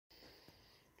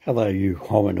Hello, you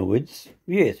hominoids.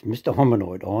 Yes, Mr.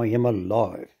 Hominoid, I am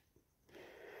alive.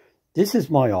 This is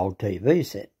my old TV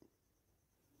set.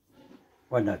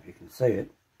 I don't know if you can see it,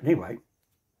 but anyway,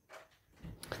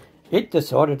 it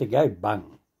decided to go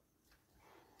bung.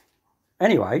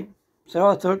 Anyway, so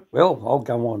I thought, well, I'll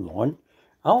go online.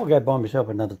 I'll go buy myself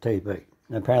another TV.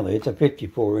 And apparently it's a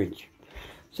 54-inch.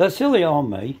 So silly on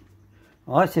me,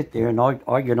 I sit there and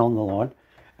I get on the line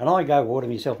and I go order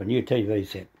myself a new TV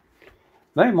set.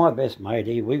 Me and my best mate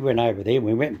here, we went over there,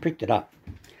 we went and picked it up.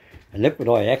 And look what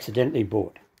I accidentally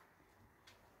bought.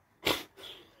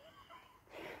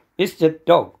 Mr.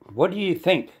 Dog, what do you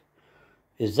think?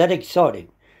 Is that exciting?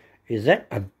 Is that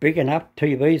a big enough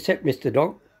TV set, Mr.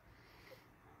 Dog?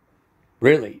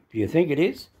 Really? Do you think it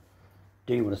is?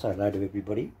 Do you want to say hello to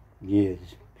everybody? Yes.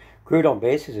 Crouton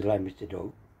Bear says hello, Mr.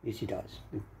 Dog. Yes, he does.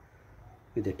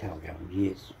 With the tail going,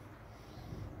 yes.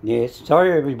 Yes,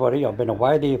 sorry everybody, I've been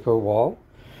away there for a while,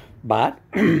 but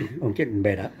I'm getting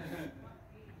better.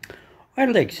 I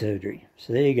had leg surgery,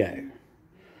 so there you go.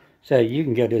 So you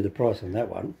can go do the price on that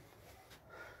one.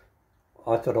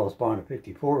 I thought I was buying a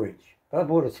 54-inch, but I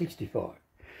bought a 65.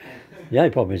 The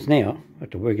only problem is now, I have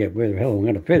to work out where the hell I'm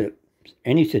going to fit it.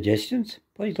 Any suggestions?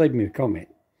 Please leave me a comment.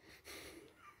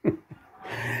 Don't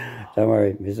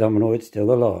worry, Miss Hominoid's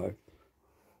still alive.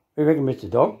 What do you reckon, Mr.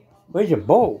 Dog? Where's your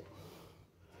ball?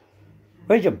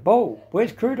 Where's your bowl?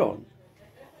 Where's Crouton?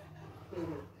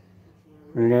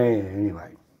 Yeah,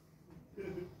 anyway.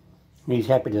 He's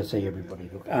happy to see everybody.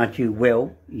 Look, aren't you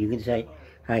well? You can say,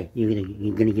 hey,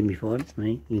 you're gonna give me 5,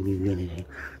 eh? You're gonna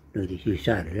do this. You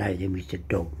say hello there, Mr.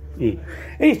 Dog. Yeah.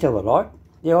 He's still alive.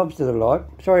 Yeah, I'm still alive.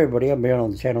 Sorry everybody, I've been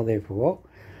on the channel there for a while.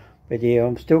 But yeah,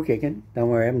 I'm still kicking. Don't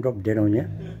worry, I haven't dropped dead on you.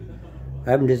 I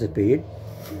haven't disappeared.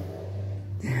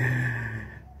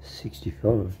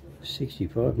 65.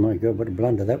 65, my God, what a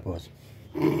blunder that was.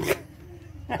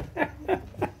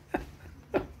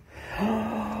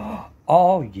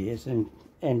 Oh, yes, and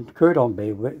Crouton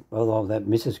Bear, well, that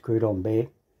Mrs. Crouton Bear,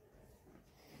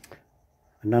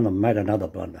 made another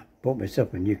blunder. Bought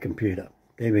myself a new computer.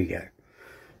 There we go.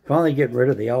 Finally get rid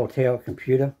of the old tower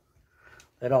computer.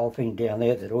 That old thing down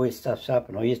there that always stuffs up,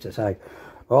 and I used to say,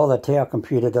 oh, the tower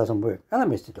computer doesn't work. Hello,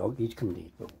 Mr. Dog, he's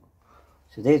coming here.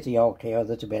 So there's the old tower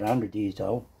that's about 100 years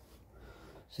old.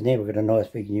 So now we've got a nice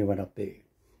big new one up there.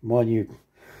 My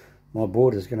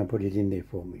boarder's going to put it in there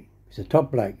for me. He's a top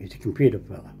bloke. He's a computer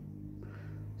fella.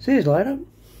 See you later.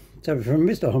 So from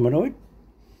Mr. Hominoid,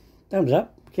 thumbs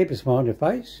up. Keep a smile on your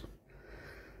face.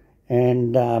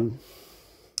 And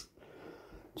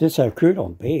just so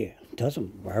Crouton Bear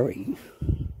doesn't worry.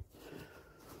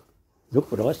 Look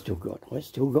what I still got. I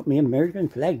still got my American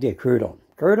flag there, Crouton.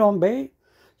 Crouton Bear,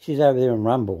 she's over there in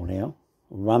Rumble now.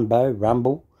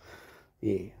 Rumble.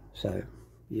 Yeah, so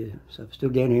I'm still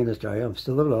down here in Australia. I'm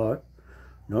still alive.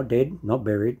 Not dead, not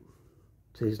buried.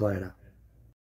 See you later.